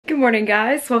morning,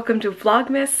 guys. Welcome to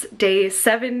Vlogmas day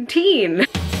 17.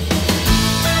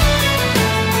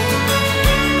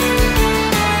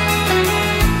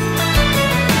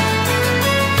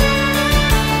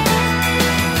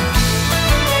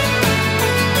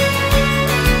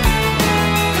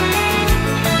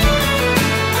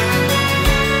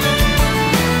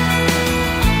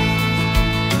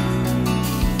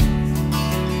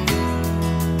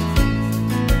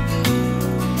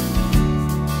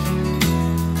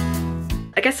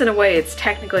 I guess in a way it's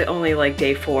technically only like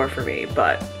day 4 for me,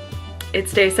 but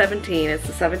it's day 17. It's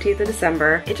the 17th of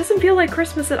December. It doesn't feel like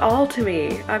Christmas at all to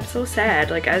me. I'm so sad.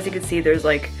 Like, as you can see, there's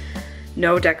like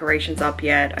no decorations up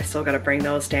yet. I still gotta bring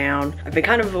those down. I've been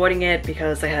kind of avoiding it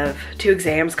because I have 2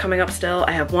 exams coming up still.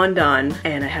 I have 1 done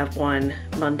and I have 1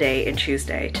 Monday and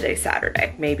Tuesday. Today's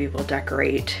Saturday. Maybe we'll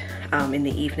decorate in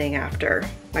the evening after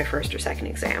my 1st or 2nd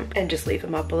exam and just leave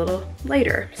them up a little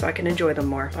later so I can enjoy them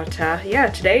more. But yeah,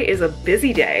 today is a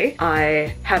busy day.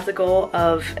 I have the goal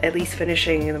of at least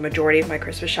finishing the majority of my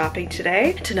Christmas shopping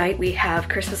today. Tonight we have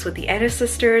Christmas with the Ennis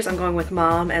Sisters. I'm going with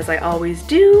Mom as I always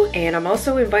do, and I'm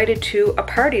also invited to a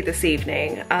party this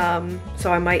evening.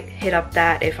 So I might hit up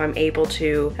that if I'm able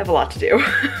to. I have a lot to do.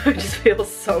 I just feel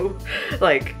so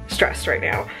like stressed right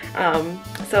now.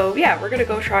 So yeah, we're gonna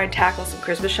go try and tackle some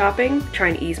Christmas shopping, try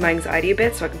and ease my anxiety a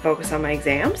bit so I can focus on my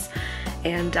exams.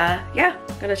 And yeah,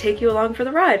 I'm gonna take you along for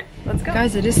the ride. Let's go.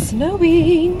 Guys, it is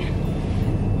snowing,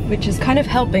 which is kind of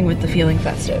helping with the feeling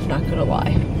festive, not gonna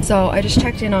lie. So I just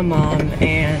checked in on Mom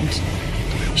and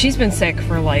she's been sick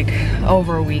for like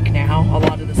over a week now. A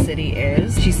lot of the city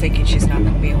is. She's thinking she's not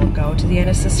gonna be able to go to the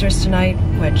Ennis Sisters tonight,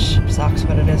 which sucks,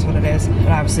 but it is what it is. But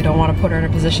I obviously don't want to put her in a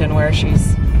position where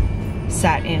she's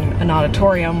sat in an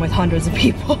auditorium with hundreds of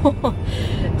people.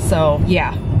 So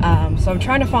yeah, so I'm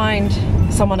trying to find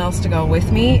someone else to go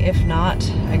with me. If not,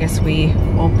 I guess we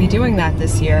won't be doing that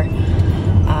this year.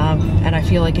 And I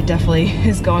feel like it definitely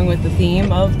is going with the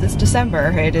theme of this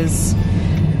December. It is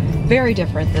very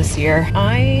different this year.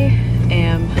 I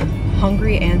am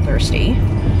hungry and thirsty.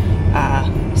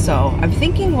 So I'm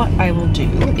thinking what I will do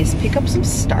is pick up some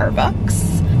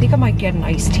Starbucks. I think I might get an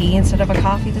iced tea instead of a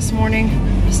coffee this morning.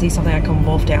 Just need something I can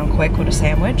wolf down quick with a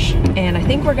sandwich. And I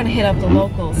think we're gonna hit up the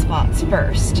local spots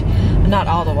first. Not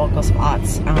all the local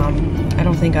spots. I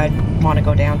don't think I'd want to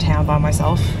go downtown by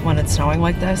myself when it's snowing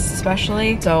like this,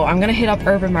 especially. So I'm gonna hit up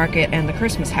Urban Market and the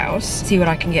Christmas house, see what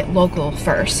I can get local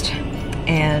first.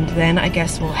 And then I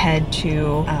guess we'll head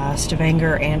to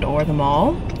Stavanger and or the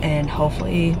mall, and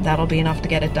hopefully that'll be enough to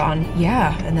get it done.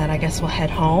 Yeah, and then I guess we'll head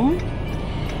home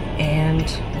and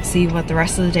see what the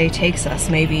rest of the day takes us.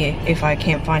 Maybe if I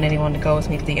can't find anyone to go with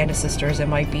me to the Ennis Sisters, it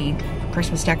might be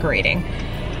Christmas decorating.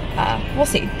 We'll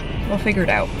see. We'll figure it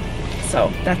out.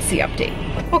 So that's the update.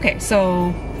 Okay,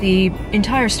 so the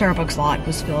entire Starbucks lot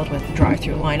was filled with the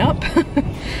drive-through lineup.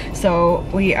 So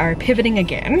we are pivoting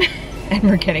again. And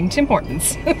we're getting Tim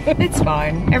Hortons. It's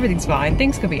fine. Everything's fine.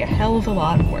 Things could be a hell of a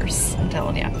lot worse, I'm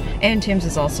telling you. And Tim's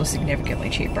is also significantly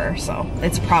cheaper, so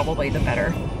it's probably the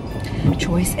better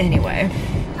choice anyway.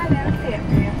 Hi,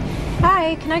 ma'am.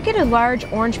 Hi, can I get a large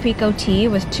orange pico tea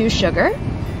with 2 sugar?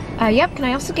 Yep, can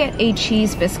I also get a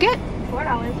cheese biscuit? $4.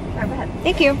 Sorry, go ahead.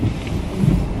 Thank you.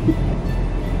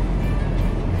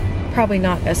 Probably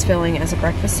not as filling as a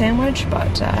breakfast sandwich,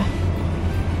 but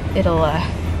it'll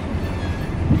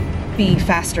be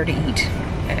faster to eat,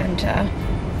 and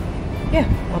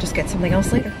yeah, I'll just get something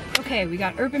else later. Okay, we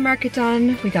got Urban Market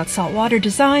done, we got Saltwater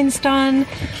Designs done,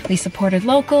 we supported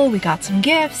local, we got some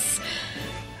gifts.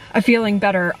 I'm feeling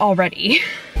better already.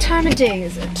 What time of day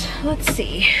is it? Let's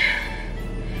see.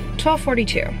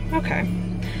 12:42. Okay,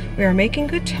 we are making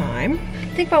good time.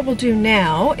 I think what we'll do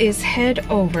now is head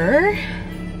over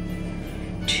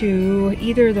to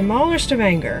either the mall or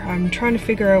Stavanger. I'm trying to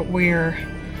figure out where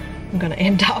I'm gonna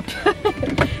end up.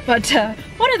 But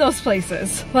one of those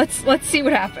places. Let's see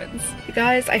what happens. You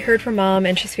guys, I heard from Mom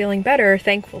and she's feeling better,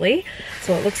 thankfully.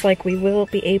 So it looks like we will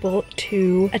be able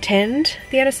to attend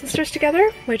the Ennis Sisters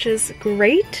together, which is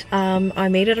great. I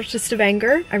made it up to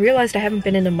Stavanger. I realized I haven't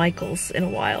been into Michael's in a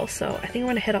while, so I think I'm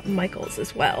gonna hit up Michael's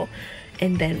as well.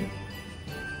 And then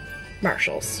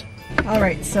Marshall's.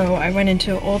 Alright, so I went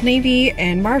into Old Navy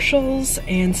and Marshall's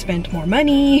and spent more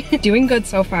money. Doing good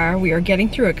so far. We are getting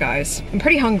through it, guys. I'm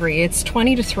pretty hungry. It's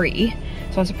 20 to 3,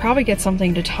 so I should probably get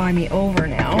something to tie me over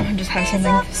now and just have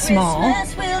something small.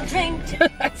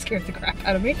 That scared the crap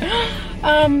out of me.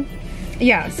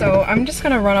 Yeah, so I'm just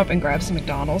gonna run up and grab some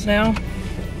McDonald's now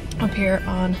up here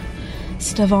on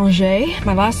Stavanger.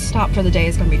 My last stop for the day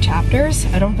is gonna be Chapters.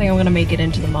 I don't think I'm gonna make it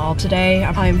into the mall today.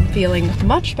 I'm feeling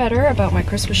much better about my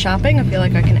Christmas shopping. I feel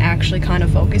like I can actually kind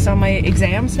of focus on my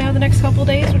exams now the next couple of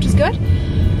days, which is good.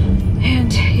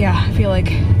 And yeah, I feel like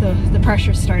the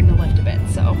pressure's starting to lift a bit,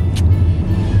 so.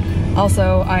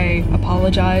 Also, I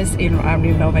apologize, I don't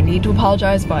even know if I need to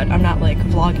apologize, but I'm not like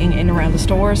vlogging in around the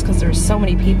stores because there's so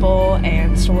many people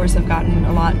and stores have gotten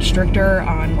a lot stricter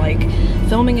on like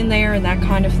filming in there and that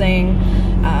kind of thing.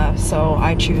 So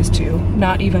I choose to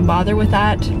not even bother with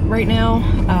that right now.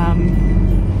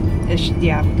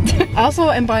 Yeah. I also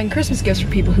am buying Christmas gifts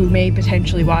for people who may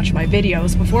potentially watch my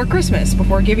videos before Christmas,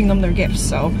 before giving them their gifts,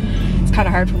 so it's kind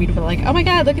of hard for me to be like, oh my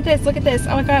god, look at this,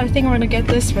 oh my god, I think I'm gonna get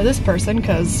this for this person,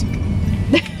 because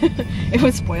it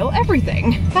would spoil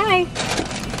everything. Bye!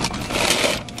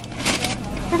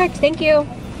 Perfect, thank you!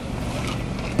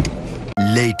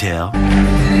 Later.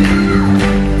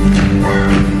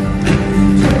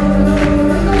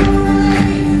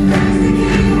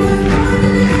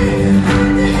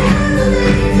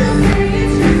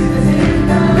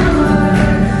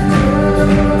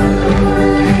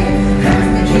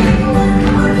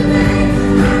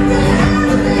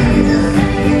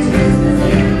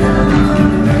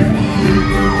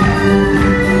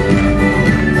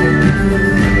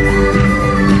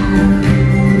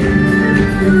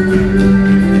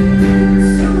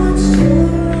 So much to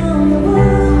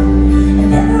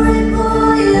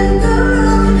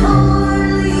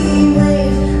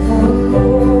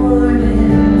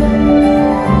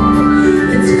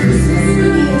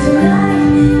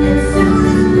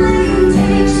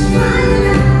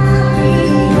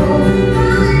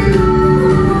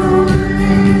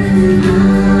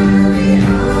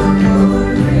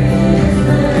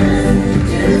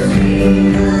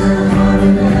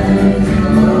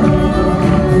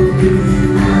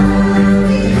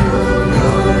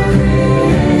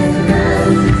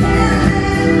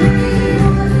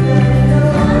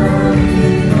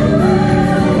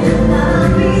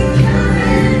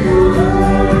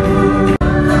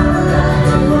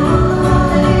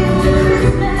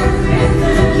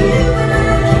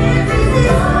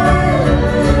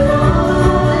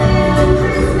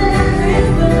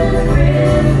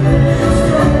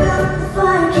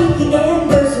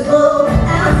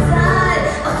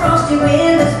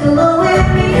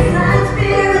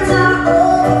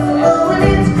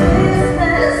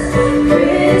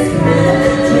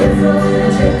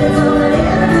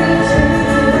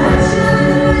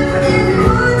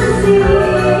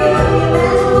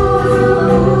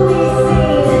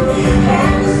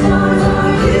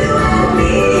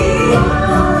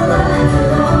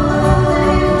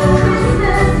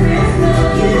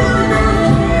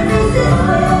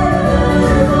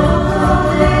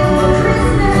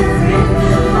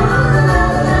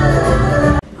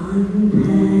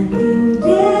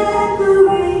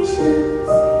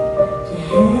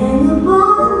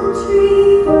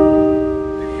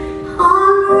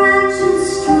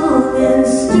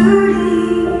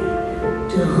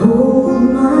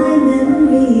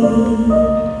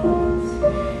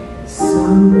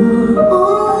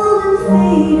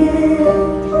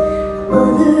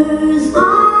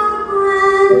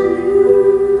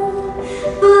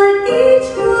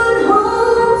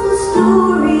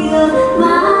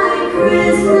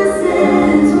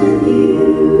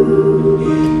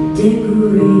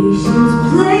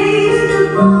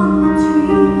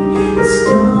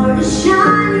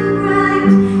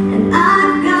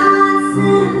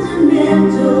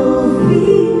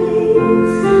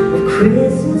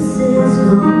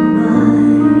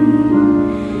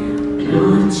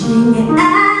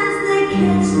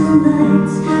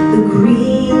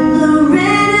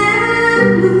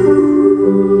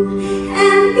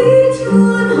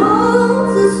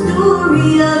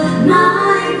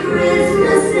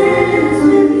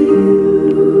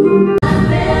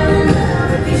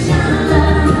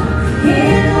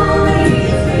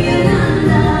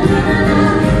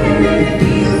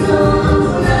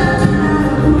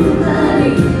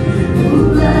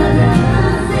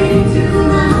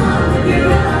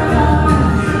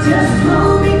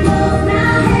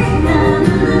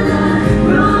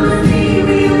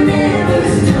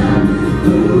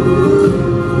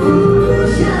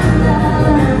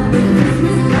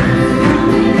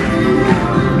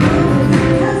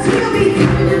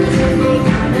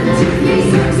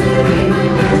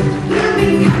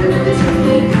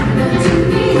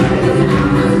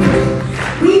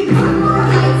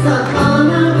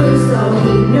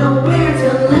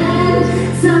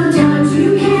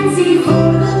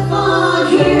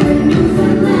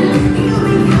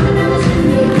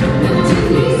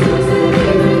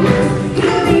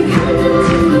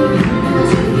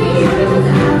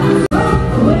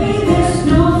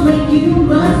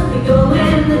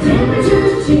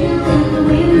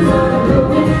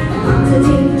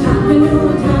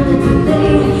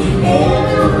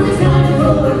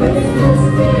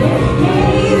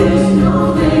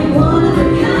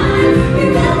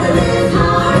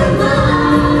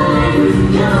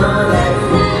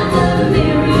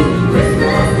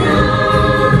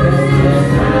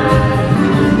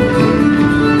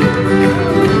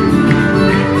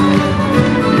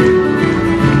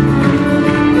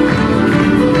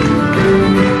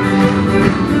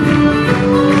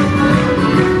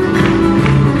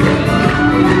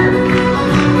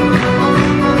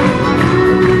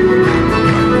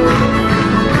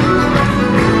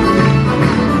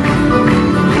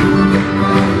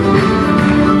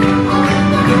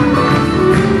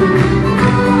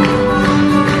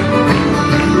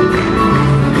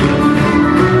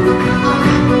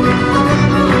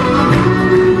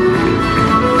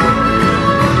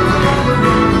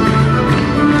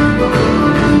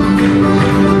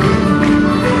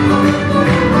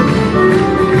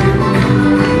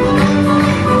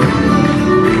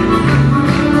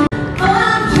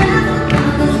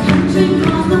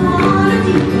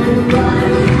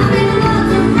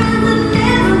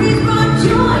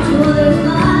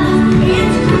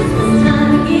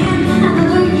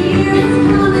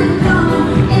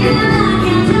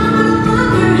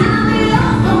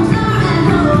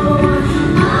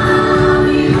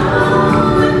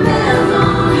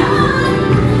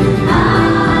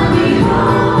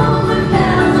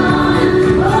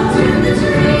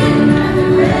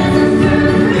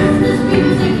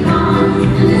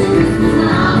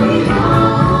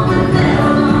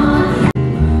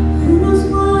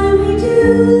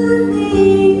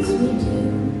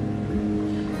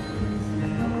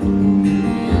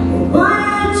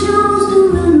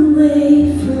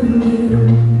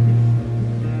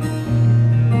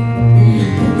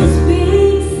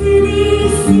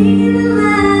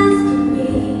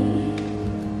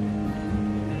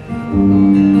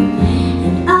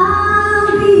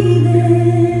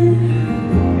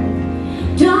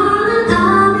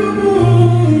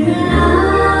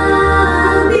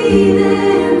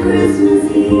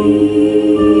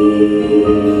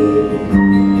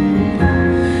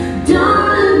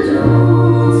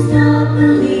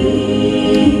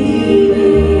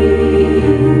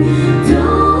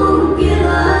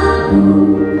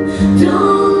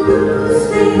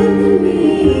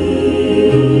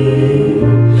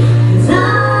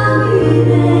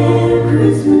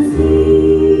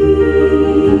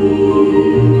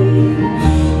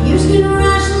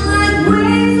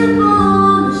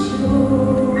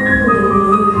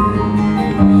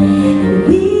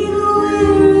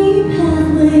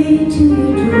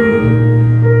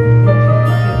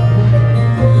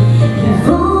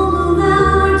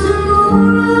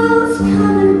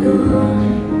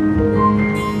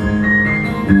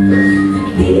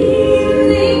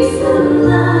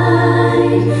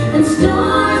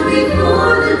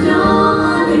before the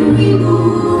dawn, and we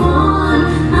move on.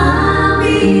 I'll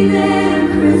be there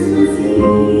Christmas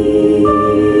Eve.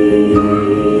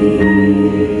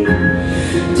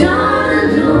 Darling,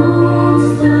 don't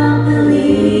stop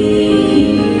believing.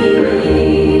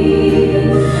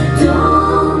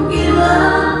 Don't give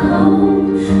up hope.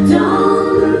 Don't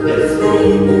lose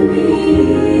faith in me.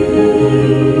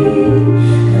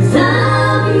 'Cause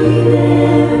I'll be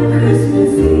there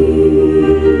Christmas Eve.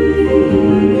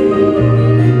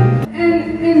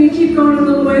 And you keep going a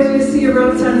little ways, you see a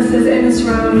road sign that says Ennis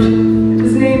Road. It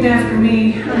was named after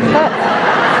me.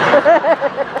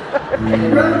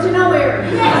 Road to nowhere.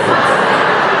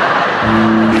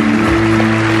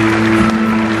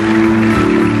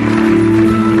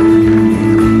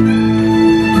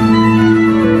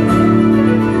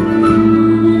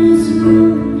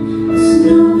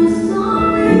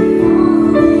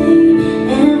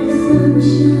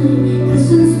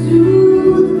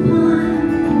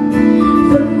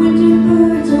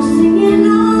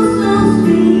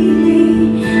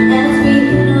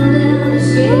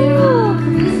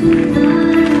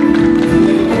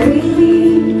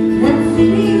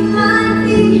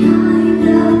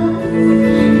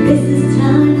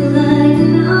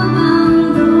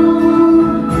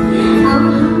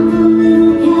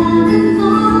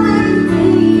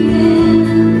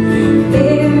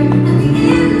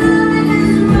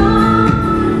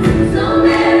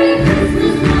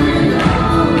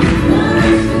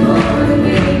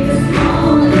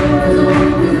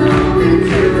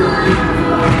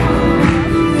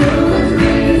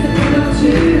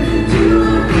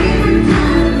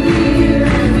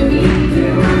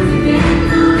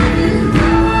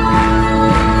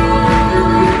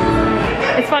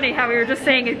 How we were just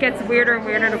saying it gets weirder and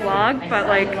weirder to vlog, but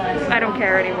like I don't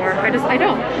care anymore. I don't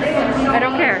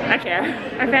care. I care.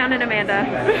 I found an Amanda.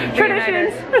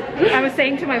 Traditions. I was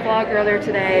saying to my vlog earlier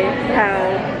today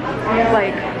how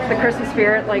like the Christmas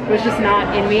spirit like was just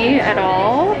not in me at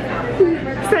all.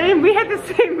 Same, we had the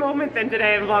same moment then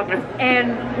today in VLOGMAS.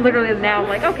 And literally now I'm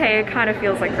like, okay, it kind of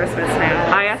feels like Christmas now.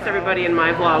 I asked everybody in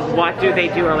my vlog, what do they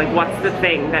do, or like what's the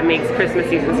thing that makes Christmas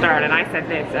season start, and I said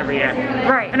this every year.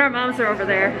 Right, and our moms are over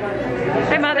there.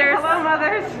 Hey mothers. Hello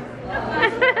mothers.